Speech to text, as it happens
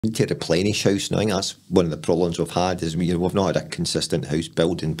need to replenish housing. I think that's one of the problems we've had, is we've not had a consistent house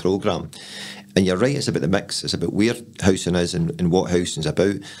building programme. And you're right, it's about the mix. It's about where housing is and what housing's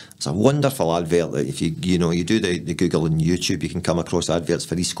about. It's a wonderful advert that if you do the Google and YouTube, you can come across adverts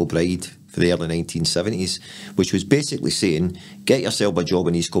for East Kilbride for the early 1970s, which was basically saying, get yourself a job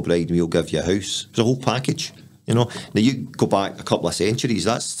in East Kilbride and we'll give you a house. It was a whole package. Now you go back a couple of centuries,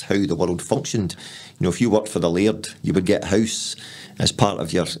 that's how the world functioned. If you worked for the laird, you would get a house as part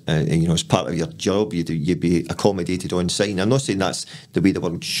of your, as part of your job. You'd be accommodated on site. And I'm not saying that's the way the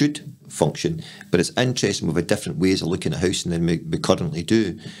world should function, but it's interesting. We've had different ways of looking at housing than we currently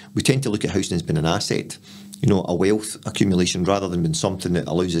do. We tend to look at housing as being an asset, a wealth accumulation, rather than being something that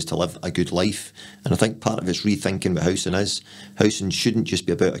allows us to live a good life. And I think part of it's rethinking what housing is. Housing shouldn't just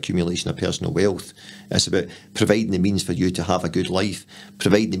be about accumulation of personal wealth. It's about providing the means for you to have a good life,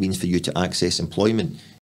 providing the means for you to access employment.